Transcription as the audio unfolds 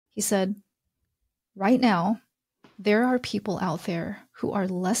He said, right now, there are people out there who are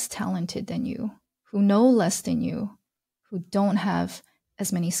less talented than you, who know less than you, who don't have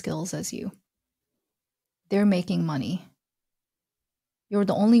as many skills as you. They're making money. You're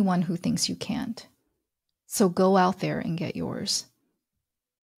the only one who thinks you can't. So go out there and get yours.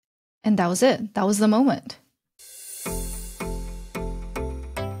 And that was it. That was the moment.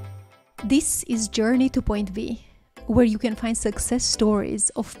 This is Journey to Point B, where you can find success stories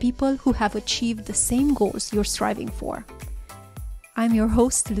of people who have achieved the same goals you're striving for. I'm your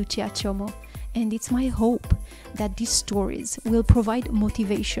host, Lucia, Csoma, and it's my hope that these stories will provide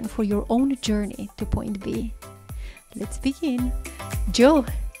motivation for your own journey to Point B. Let's begin. Jule,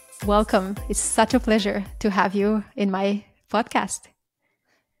 welcome. It's such a pleasure to have you in my podcast.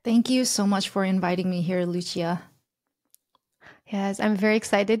 Thank you so much for inviting me here, Lucia. Yes, I'm very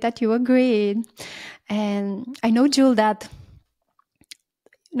excited that you agreed. And I know, Jule, that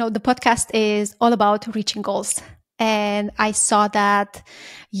the podcast is all about reaching goals. And I saw that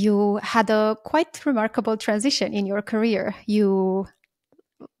you had a quite remarkable transition in your career. You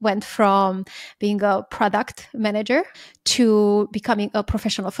went from being a product manager to becoming a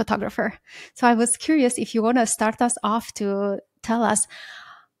professional photographer. So I was curious if you want to start us off to tell us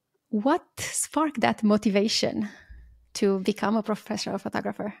what sparked that motivation to become a professional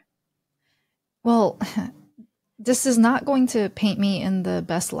photographer. Well, this is not going to paint me in the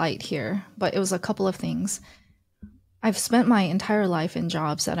best light here, but it was a couple of things. I've spent my entire life in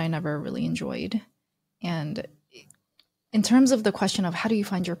jobs that I never really enjoyed. And in terms of the question of how do you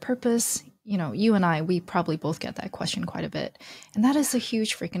find your purpose, you and I, we probably both get that question quite a bit. And that is a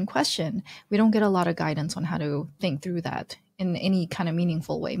huge freaking question. We don't get a lot of guidance on how to think through that in any kind of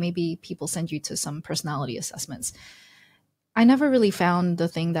meaningful way. Maybe people send you to some personality assessments. I never really found the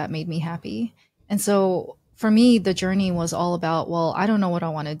thing that made me happy. And so for me, the journey was all about, well, I don't know what I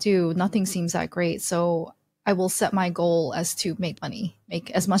want to do. Nothing seems that great. So I will set my goal as to make money,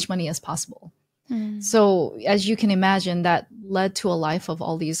 make as much money as possible. So as you can imagine, that led to a life of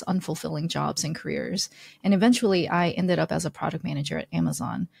all these unfulfilling jobs and careers. And eventually I ended up as a product manager at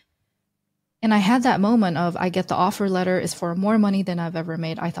Amazon. And I had that moment of, I get the offer letter, it's for more money than I've ever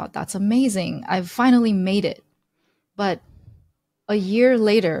made. I thought, that's amazing. I've finally made it. But a year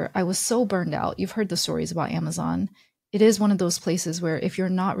later, I was so burned out. You've heard the stories about Amazon. It is one of those places where if you're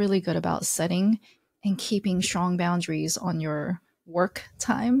not really good about setting and keeping strong boundaries on your work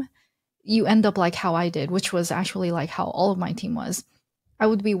time, you end up like how I did, which was actually like how all of my team was. I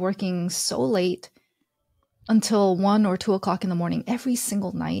would be working so late until 1 or 2 o'clock in the morning every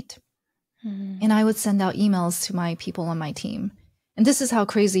single night. And I would send out emails to my people on my team. And this is how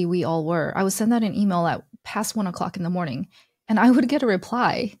crazy we all were. I would send out an email at past 1 o'clock in the morning, and I would get a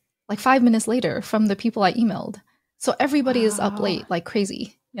reply like 5 minutes later from the people I emailed. So everybody is up late like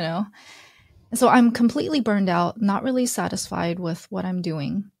crazy, And so I'm completely burned out, not really satisfied with what I'm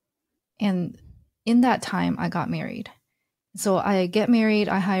doing. And in that time, I got married. So I get married,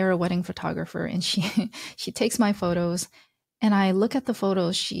 I hire a wedding photographer, and she takes my photos, and I look at the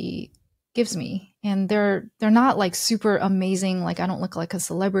photos she gives me, and they're not like super amazing, like I don't look like a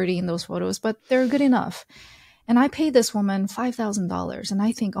celebrity in those photos, but they're good enough. And I pay this woman $5,000, and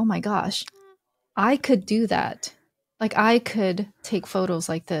I think, oh my gosh, I could do that. Like I could take photos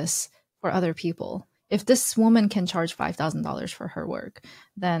like this for other people. If this woman can charge $5,000 for her work,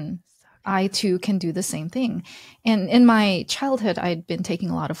 then I too can do the same thing. And in my childhood, I'd been taking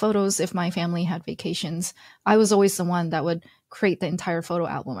a lot of photos. If my family had vacations, I was always the one that would create the entire photo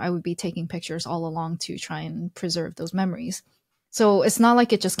album. I would be taking pictures all along to try and preserve those memories. So it's not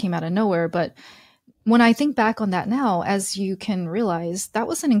like it just came out of nowhere. But when I think back on that now, as you can realize, that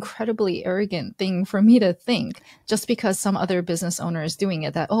was an incredibly arrogant thing for me to think, just because some other business owner is doing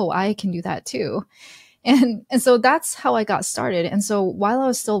it, that, oh, I can do that too. And so that's how I got started. And so while I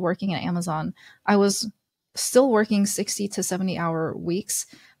was still working at Amazon, I was still working 60 to 70 hour weeks.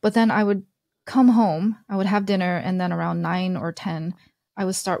 But then I would come home, I would have dinner, and then around 9 or 10, I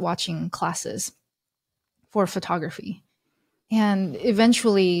would start watching classes for photography. And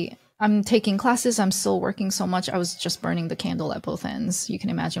eventually I'm taking classes, I'm still working so much, I was just burning the candle at both ends. You can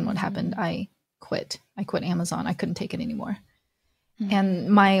imagine what happened. I quit Amazon. I couldn't take it anymore. And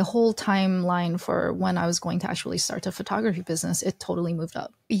my whole timeline for when I was going to actually start a photography business, it totally moved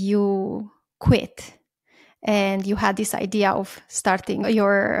up. You quit and you had this idea of starting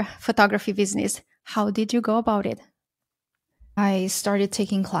your photography business. How did you go about it? I started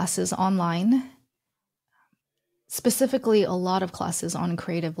taking classes online, specifically a lot of classes on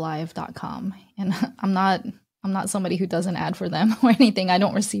creativelive.com. And I'm not somebody who does an ad for them or anything. I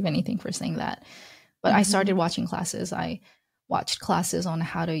don't receive anything for saying that. But I started watching classes. I watched classes on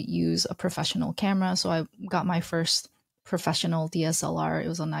how to use a professional camera. So I got my first professional DSLR. It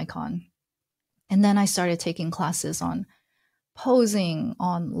was a Nikon. And then I started taking classes on posing,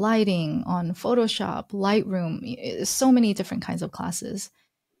 on lighting, on Photoshop, Lightroom, so many different kinds of classes.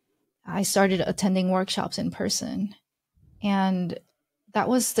 I started attending workshops in person. And that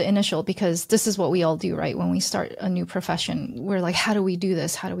was the initial, because this is what we all do, right? When we start a new profession, we're like, how do we do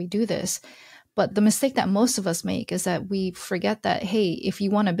this? How do we do this? But the mistake that most of us make is that we forget that, hey, if you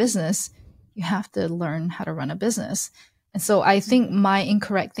want a business, you have to learn how to run a business. And so I think my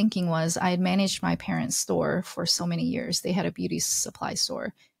incorrect thinking was I had managed my parents' store for so many years. They had a beauty supply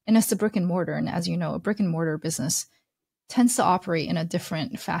store, and it's a brick and mortar. And as you know, a brick and mortar business tends to operate in a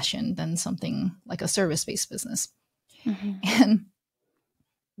different fashion than something like a service-based business. And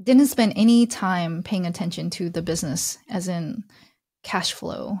didn't spend any time paying attention to the business, as in cash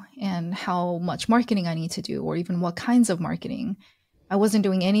flow and how much marketing I need to do, or even what kinds of marketing. I wasn't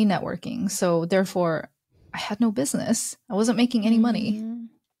doing any networking. So therefore, I had no business. I wasn't making any money.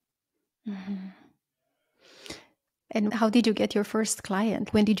 And how did you get your first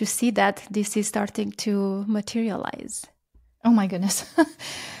client? When did you see that this is starting to materialize? Oh my goodness.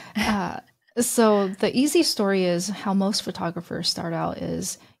 So the easy story is how most photographers start out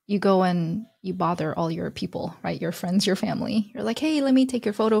is you go and you bother all your people, right? Your friends, your family. You're like, hey, let me take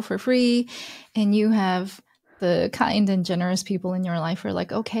your photo for free. And you have the kind and generous people in your life who are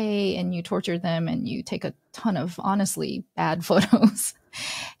like, okay. And you torture them and you take a ton of honestly bad photos.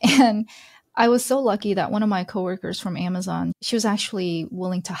 And I was so lucky that one of my coworkers from Amazon, she was actually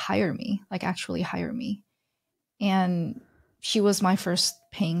willing to hire me, like actually hire me. And she was my first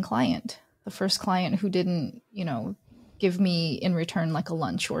paying client, the first client who didn't, give me in return like a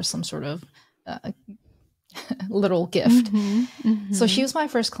lunch or some sort of little gift. So she was my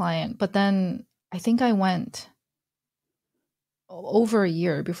first client. But then I think I went over a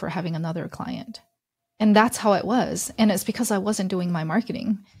year before having another client. And that's how it was. And it's because I wasn't doing my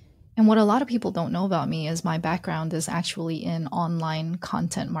marketing. And what a lot of people don't know about me is my background is actually in online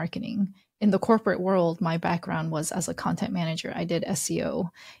content marketing. In the corporate world, my background was as a content manager. I did SEO.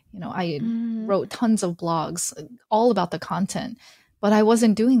 I wrote tons of blogs all about the content, but I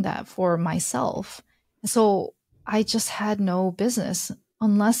wasn't doing that for myself. So I just had no business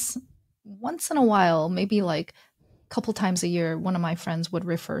unless once in a while, maybe like a couple times a year, one of my friends would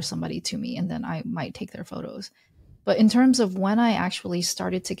refer somebody to me and then I might take their photos. But in terms of when I actually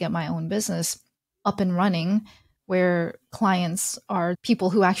started to get my own business up and running, where clients are people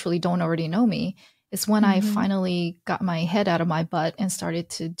who actually don't already know me, it's when I finally got my head out of my butt and started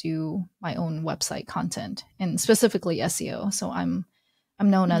to do my own website content, and specifically SEO. So I'm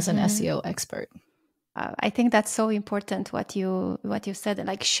known as an SEO expert. I think that's so important what you said,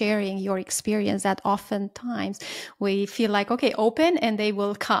 like sharing your experience, that oftentimes we feel like, okay, open and they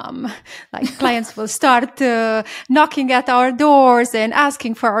will come. Like clients will start knocking at our doors and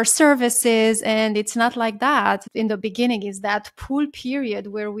asking for our services. And it's not like that. In the beginning is that pull period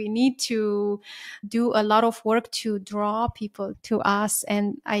where we need to do a lot of work to draw people to us.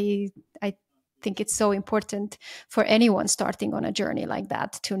 And I think it's so important for anyone starting on a journey like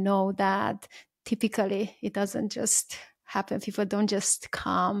that to know that typically it doesn't just happen. People don't just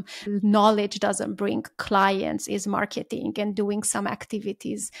come. Knowledge doesn't bring clients, is marketing and doing some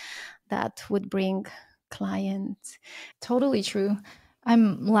activities that would bring clients. Totally true.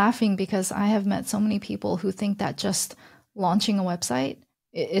 I'm laughing because I have met so many people who think that just launching a website,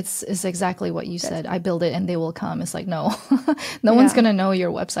 it's exactly what you said. I build it and they will come. It's like, no, no one's going to know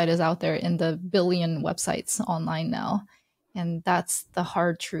your website is out there in the billion websites online now. And that's the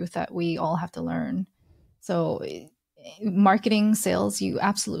hard truth that we all have to learn. So marketing, sales, you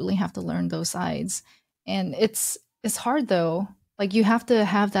absolutely have to learn those sides. And it's hard though. Like you have to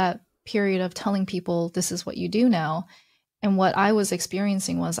have that period of telling people this is what you do now. And what I was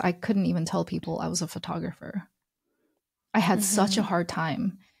experiencing was I couldn't even tell people I was a photographer. I had such a hard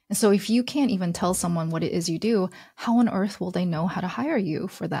time. And so if you can't even tell someone what it is you do, how on earth will they know how to hire you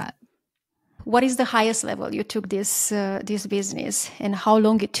for that? What is the highest level you took this business, and how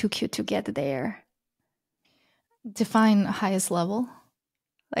long it took you to get there? Define highest level.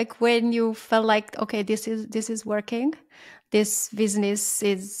 Like when you felt like, okay, this is working. This business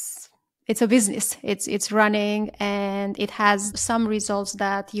it's a business. It's running and it has some results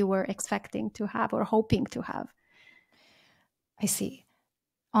that you were expecting to have or hoping to have. I see.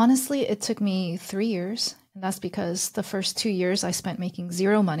 Honestly, it took me 3 years. And that's because the first 2 years I spent making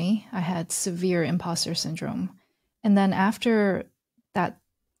zero money. I had severe imposter syndrome. And then after that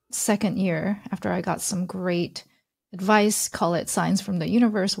second year, after I got some great advice, call it signs from the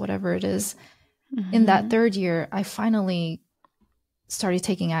universe, whatever it is, in that third year, I finally started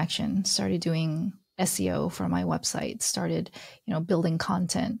taking action, started doing SEO for my website, started, building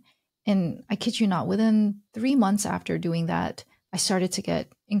content. And I kid you not, within 3 months after doing that, I started to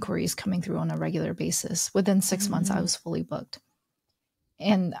get inquiries coming through on a regular basis. Within 6 months, I was fully booked.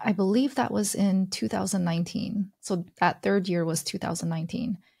 And I believe that was in 2019. So that third year was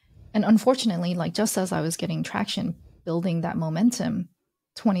 2019. And unfortunately, like just as I was getting traction, building that momentum,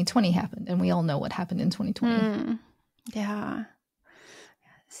 2020 happened. And we all know what happened in 2020. Yeah.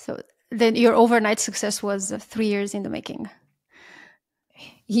 So then your overnight success was 3 years in the making.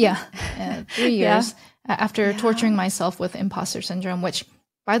 Yeah, 3 years after torturing myself with imposter syndrome, which,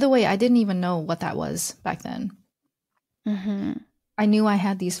 by the way, I didn't even know what that was back then. I knew I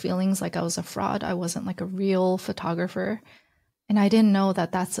had these feelings like I was a fraud. I wasn't like a real photographer. And I didn't know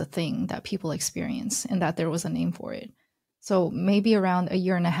that that's a thing that people experience and that there was a name for it. So maybe around a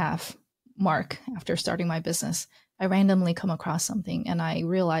year and a half mark after starting my business, I randomly come across something and I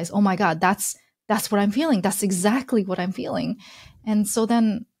realize, oh my God, that's what I'm feeling. That's exactly what I'm feeling. And so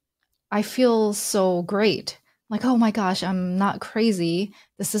then I feel so great. Like, oh my gosh, I'm not crazy.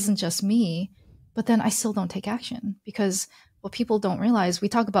 This isn't just me. But then I still don't take action because what people don't realize, we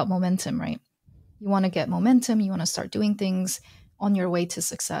talk about momentum, right? You want to get momentum. You want to start doing things on your way to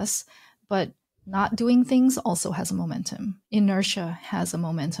success. But not doing things also has a momentum. Inertia has a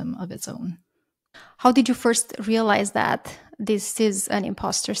momentum of its own. How did you first realize that this is an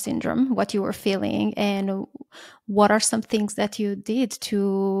imposter syndrome, what you were feeling, and what are some things that you did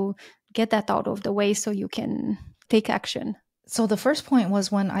to get that out of the way so you can take action? So the first point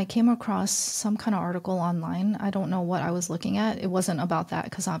was when I came across some kind of article online. I don't know what I was looking at. It wasn't about that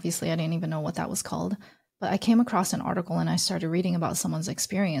because obviously I didn't even know what that was called. But I came across an article and I started reading about someone's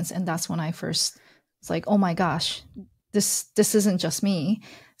experience. And that's when I first was like, oh my gosh, this isn't just me.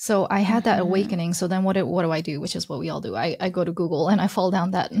 So I had that awakening. So then what do I do? Which is what we all do. I go to Google and I fall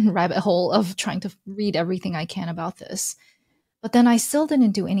down that rabbit hole of trying to read everything I can about this. But then I still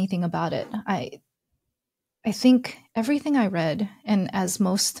didn't do anything about it. I think everything I read, and as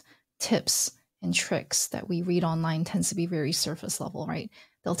most tips and tricks that we read online tends to be very surface level, right?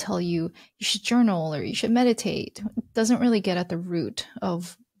 They'll tell you should journal or you should meditate. It doesn't really get at the root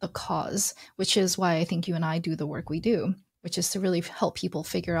of the cause, which is why I think you and I do the work we do, which is to really help people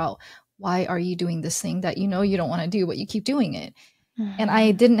figure out why are you doing this thing that you know you don't want to do, but you keep doing it. And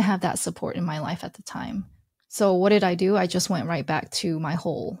I didn't have that support in my life at the time. So what did I do? I just went right back to my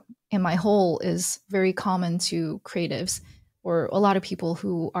hole. And my hole is very common to creatives or a lot of people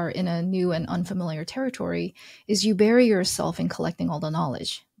who are in a new and unfamiliar territory, is you bury yourself in collecting all the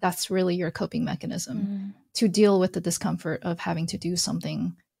knowledge. That's really your coping mechanism to deal with the discomfort of having to do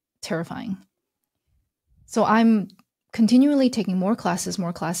something terrifying. So I'm continually taking more classes.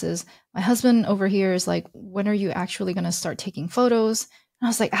 My husband over here is like, when are you actually going to start taking photos? And I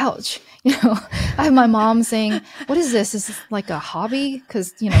was like, ouch. I have my mom saying, what is this? Is this like a hobby?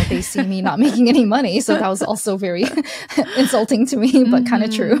 Because, they see me not making any money. So that was also very insulting to me, but kind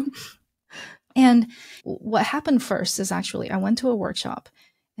of true. And what happened first is actually I went to a workshop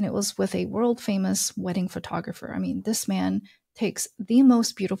and it was with a world famous wedding photographer. I mean, this man takes the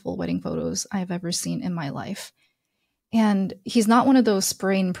most beautiful wedding photos I've ever seen in my life. And he's not one of those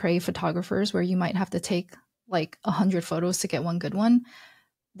spray and pray photographers where you might have to take like 100 photos to get one good one.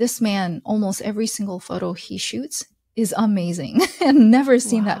 This man, almost every single photo he shoots is amazing. I've never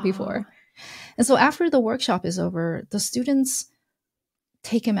seen that before. And so after the workshop is over, the students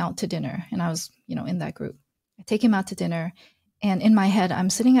take him out to dinner. And I was, in that group. I take him out to dinner. And in my head, I'm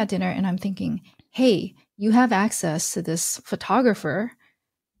sitting at dinner and I'm thinking, hey, you have access to this photographer.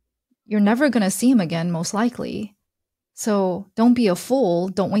 You're never going to see him again, most likely. So don't be a fool.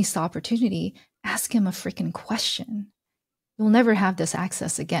 Don't waste the opportunity. Ask him a freaking question. You'll never have this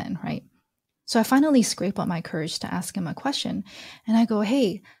access again, right? So I finally scrape up my courage to ask him a question. And I go,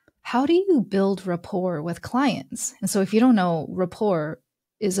 hey, how do you build rapport with clients? And so if you don't know, rapport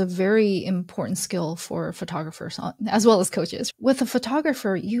is a very important skill for photographers as well as coaches. With a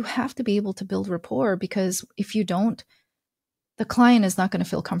photographer, you have to be able to build rapport because if you don't, the client is not going to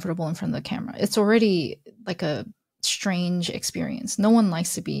feel comfortable in front of the camera. It's already like a strange experience. No one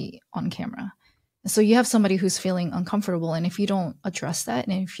likes to be on camera. So you have somebody who's feeling uncomfortable. And if you don't address that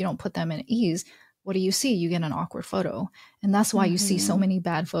and if you don't put them at ease, what do you see? You get an awkward photo. And that's why you see so many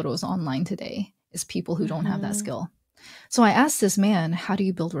bad photos online today is people who don't have that skill. So I asked this man, how do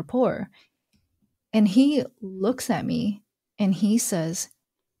you build rapport? And he looks at me and he says,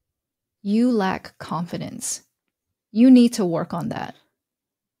 you lack confidence. You need to work on that.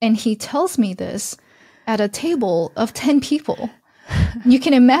 And he tells me this at a table of 10 people. You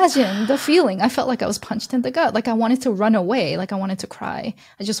can imagine the feeling. I felt like I was punched in the gut. Like I wanted to run away. Like I wanted to cry.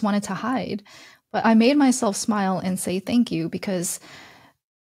 I just wanted to hide. But I made myself smile and say thank you because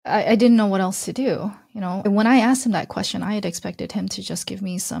I didn't know what else to do. And when I asked him that question, I had expected him to just give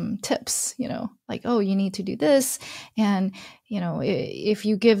me some tips, like, oh, you need to do this. And, if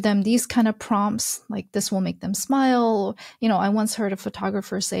you give them these kind of prompts, like this will make them smile. I once heard a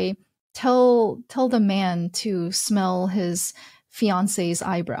photographer say, tell the man to smell his fiance's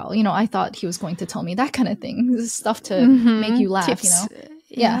eyebrow. I thought he was going to tell me that kind of thing, this stuff to make you laugh, Tips.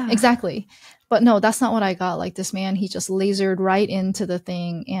 Yeah, exactly. But no, that's not what I got. Like this man, he just lasered right into the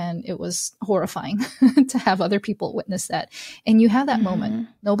thing, and it was horrifying to have other people witness that. And you have that moment.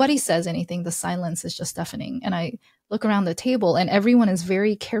 Nobody says anything. The silence is just deafening. And I look around the table and everyone is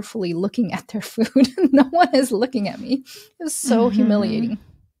very carefully looking at their food. No one is looking at me. It was so humiliating.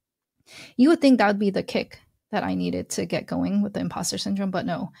 You would think that would be the kick that I needed to get going with the imposter syndrome, but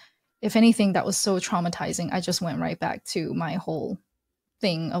no. If anything, that was so traumatizing. I just went right back to my whole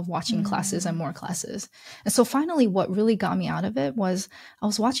thing of watching classes and more classes. And so finally, what really got me out of it was I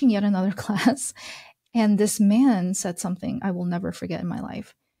was watching yet another class, and this man said something I will never forget in my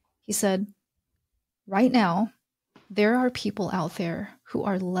life. He said, right now, there are people out there who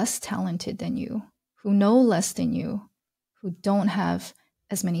are less talented than you, who know less than you, who don't have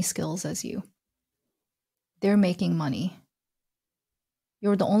as many skills as you. They're making money.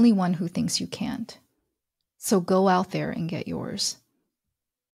 You're the only one who thinks you can't. So go out there and get yours.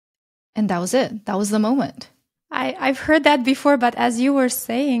 And that was it. That was the moment. I've heard that before, but as you were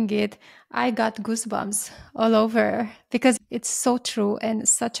saying it, I got goosebumps all over because it's so true and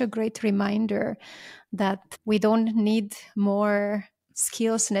such a great reminder that we don't need more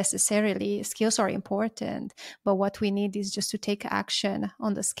skills necessarily. Skills are important, but what we need is just to take action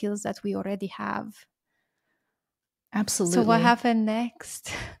on the skills that we already have. Absolutely. So what happened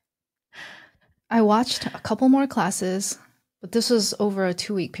next? I watched a couple more classes, but this was over a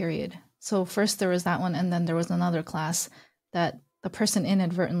 2-week period. So first there was that one, and then there was another class that the person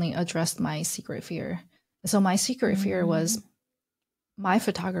inadvertently addressed my secret fear. So my secret fear was my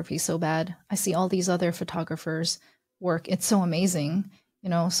photography is so bad. I see all these other photographers work. It's so amazing.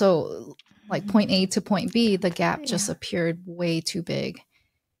 So like point A to point B, the gap just appeared way too big.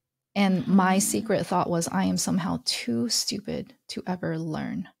 And my secret thought was I am somehow too stupid to ever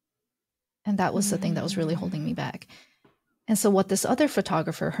learn. And that was the thing that was really holding me back. And so what this other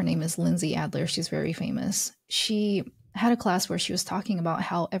photographer, her name is Lindsay Adler, she's very famous. She had a class where she was talking about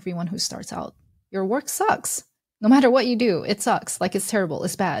how everyone who starts out, your work sucks. No matter what you do, it sucks. Like it's terrible,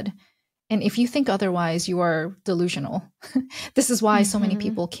 it's bad. And if you think otherwise, you are delusional. This is why so many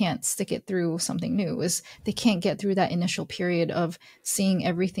people can't stick it through something new, is they can't get through that initial period of seeing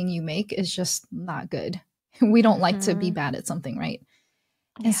everything you make is just not good. We don't like to be bad at something, right?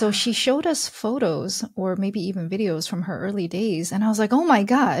 And so she showed us photos or maybe even videos from her early days. And I was like, oh my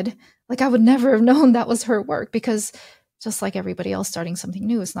God, like I would never have known that was her work, because just like everybody else starting something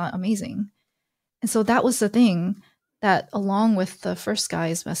new is not amazing. And so that was the thing that, along with the first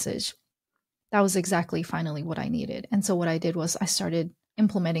guy's message, that was exactly finally what I needed. And so what I did was I started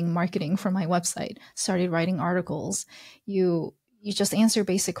implementing marketing for my website, started writing articles. You just answer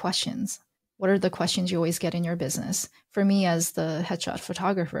basic questions. What are the questions you always get in your business? For me, as the headshot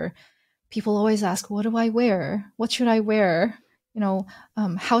photographer, people always ask, what do I wear? What should I wear?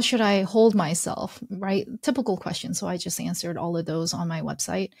 How should I hold myself, right? Typical questions. So I just answered all of those on my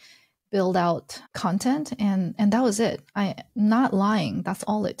website, build out content, and that was it. I'm not lying. That's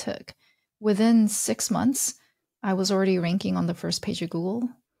all it took. Within 6 months, I was already ranking on the first page of Google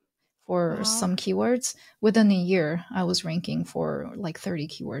for some keywords. Within a year, I was ranking for like 30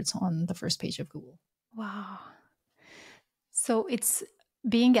 keywords on the first page of Google. Wow. So it's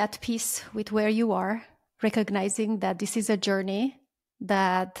being at peace with where you are, recognizing that this is a journey,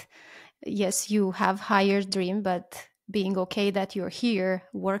 that yes, you have higher dream, but being okay that you're here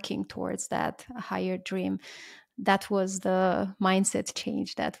working towards that higher dream. That was the mindset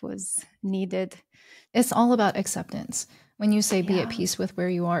change that was needed. It's all about acceptance. When you say be at peace with where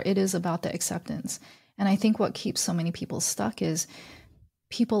you are, it is about the acceptance. And I think what keeps so many people stuck is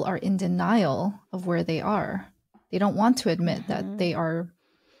people are in denial of where they are. They don't want to admit that they are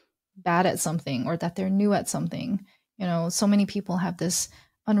bad at something or that they're new at something. So many people have this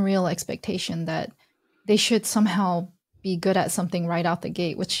unreal expectation that they should somehow be good at something right out the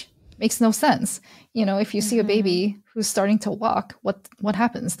gate, which makes no sense. If you see a baby who's starting to walk, what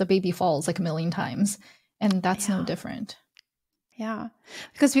happens? The baby falls like a million times, and that's no different. Yeah,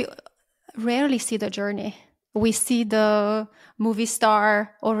 because we rarely see the journey. We see the movie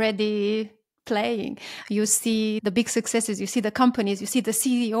star already playing. You see the big successes, you see the companies, you see the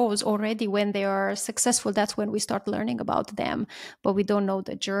CEOs already when they are successful. That's when we start learning about them, but we don't know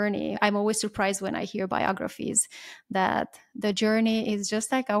the journey. I'm always surprised when I hear biographies that the journey is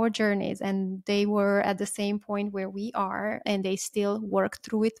just like our journeys, and they were at the same point where we are, and they still work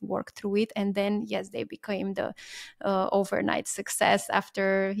through it. And then, yes, they became the overnight success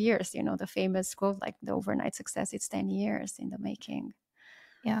after years. The famous quote, like the overnight success, it's 10 years in the making.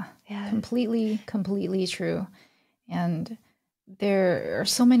 Yeah. Completely true. And there are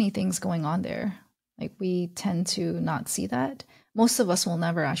so many things going on there. Like, we tend to not see that. Most of us will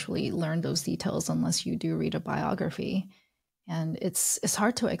never actually learn those details unless you do read a biography. And it's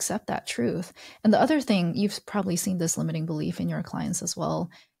hard to accept that truth. And the other thing, you've probably seen this limiting belief in your clients as well,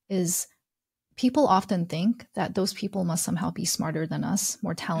 is people often think that those people must somehow be smarter than us,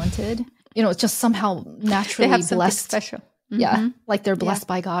 more talented, just somehow naturally they have blessed. Special. Yeah, like they're blessed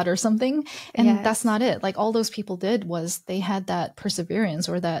by God or something. And that's not it. Like, all those people did was they had that perseverance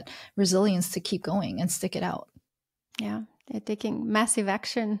or that resilience to keep going and stick it out. Yeah, they're taking massive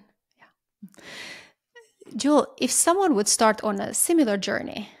action. Yeah. Jule, if someone would start on a similar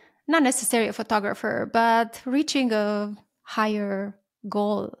journey, not necessarily a photographer, but reaching a higher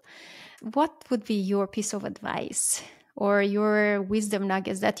goal, what would be your piece of advice or your wisdom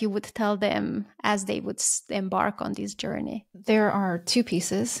nuggets that you would tell them as they would embark on this journey? There are two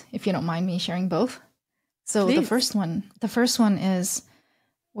pieces, if you don't mind me sharing both. So Please. the first one is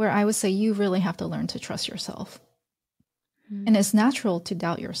where I would say you really have to learn to trust yourself. And it's natural to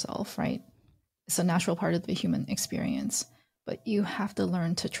doubt yourself, right? It's a natural part of the human experience, but you have to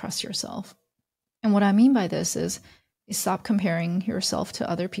learn to trust yourself. And what I mean by this is stop comparing yourself to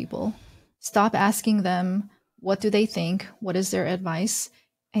other people. Stop asking them, what do they think? What is their advice?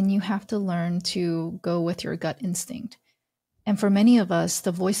 And you have to learn to go with your gut instinct. And for many of us,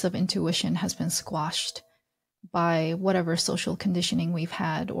 the voice of intuition has been squashed by whatever social conditioning we've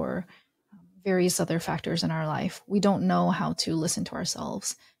had or various other factors in our life. We don't know how to listen to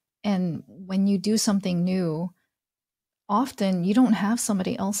ourselves. And when you do something new, often you don't have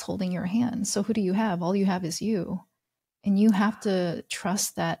somebody else holding your hand. So who do you have? All you have is you. And you have to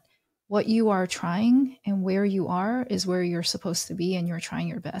trust that what you are trying and where you are is where you're supposed to be, and you're trying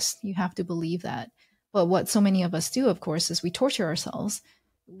your best. You have to believe that. But what so many of us do, of course, is we torture ourselves.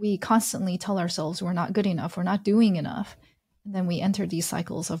 We constantly tell ourselves we're not good enough, we're not doing enough. And then we enter these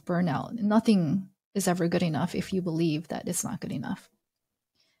cycles of burnout. Nothing is ever good enough if you believe that it's not good enough.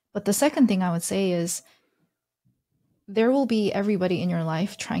 But the second thing I would say is there will be everybody in your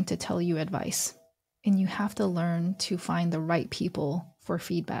life trying to tell you advice. And you have to learn to find the right people for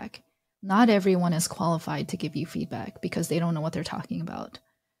feedback. Not everyone is qualified to give you feedback because they don't know what they're talking about.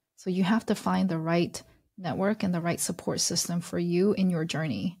 So you have to find the right network and the right support system for you in your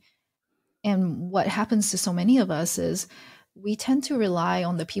journey. And what happens to so many of us is we tend to rely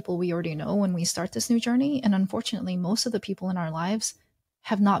on the people we already know when we start this new journey. And unfortunately, most of the people in our lives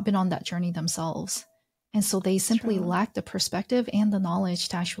have not been on that journey themselves. And so they simply lack the perspective and the knowledge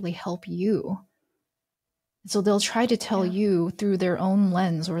to actually help you. So they'll try to tell you through their own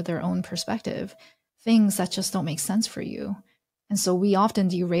lens or their own perspective things that just don't make sense for you. And so we often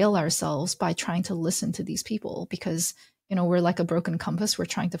derail ourselves by trying to listen to these people because, we're like a broken compass. We're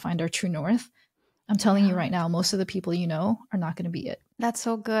trying to find our true north. I'm telling you right now, most of the people you know are not going to be it. That's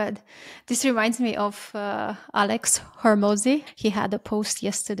so good. This reminds me of Alex Hormozy. He had a post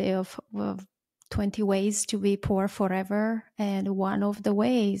yesterday of 20 ways to be poor forever. And one of the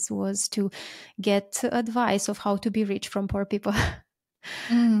ways was to get advice of how to be rich from poor people.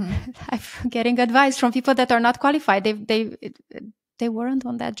 I'm getting advice from people that are not qualified. They weren't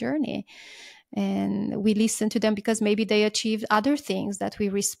on that journey. And we listen to them because maybe they achieved other things that we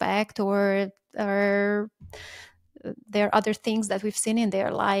respect, or there are other things that we've seen in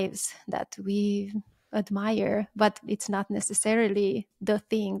their lives that we admire, but it's not necessarily the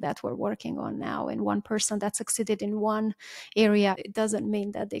thing that we're working on now. And one person that succeeded in one area, it doesn't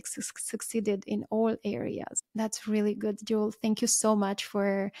mean that they succeeded in all areas. That's really good, Jule. Thank you so much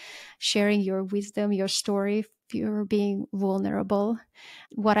for sharing your wisdom, your story, for being vulnerable.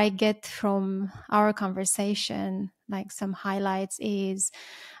 What I get from our conversation, like some highlights, is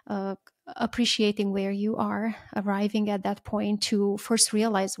appreciating where you are, arriving at that point to first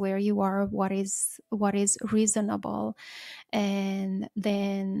realize where you are, what is reasonable, and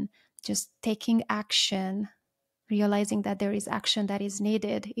then just taking action, realizing that there is action that is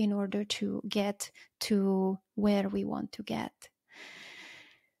needed in order to get to where we want to get.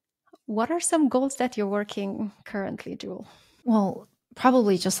 What are some goals that you're working currently, Jule? Well,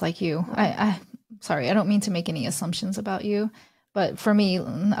 probably just like you. Sorry, I don't mean to make any assumptions about you, But for me,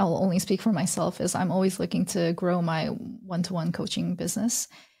 I'll only speak for myself, is I'm always looking to grow my one-to-one coaching business.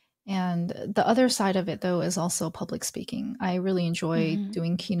 And the other side of it, though, is also public speaking. I really enjoy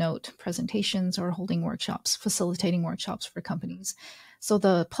doing keynote presentations or holding workshops, facilitating workshops for companies. So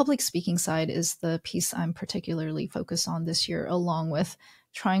the public speaking side is the piece I'm particularly focused on this year, along with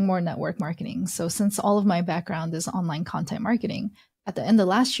trying more network marketing. So since all of my background is online content marketing, at the end of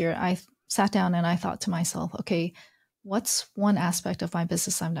last year, I sat down and I thought to myself, okay, what's one aspect of my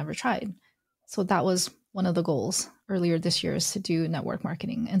business I've never tried? So that was one of the goals earlier this year, is to do network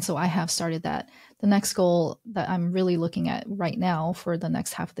marketing. And so I have started that. The next goal that I'm really looking at right now for the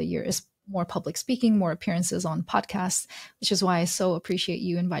next half of the year is more public speaking, more appearances on podcasts, which is why I so appreciate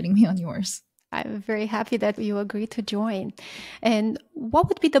you inviting me on yours. I'm very happy that you agreed to join. And what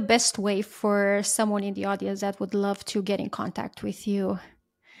would be the best way for someone in the audience that would love to get in contact with you?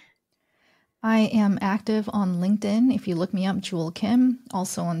 I am active on LinkedIn. If you look me up, Jule Kim.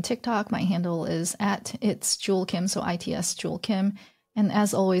 Also on TikTok, my handle is @it's Jule Kim, so ITS Jule Kim. And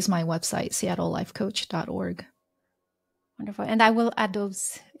as always, my website, seattlelifecoach.org. Wonderful. And I will add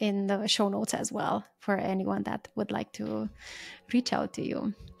those in the show notes as well for anyone that would like to reach out to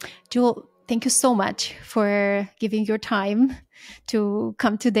you. Jule, thank you so much for giving your time to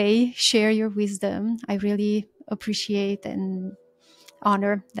come today, share your wisdom. I really appreciate and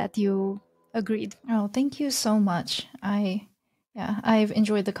honor that you agreed. Oh, thank you so much. I've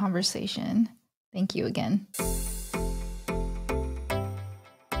enjoyed the conversation. Thank you again.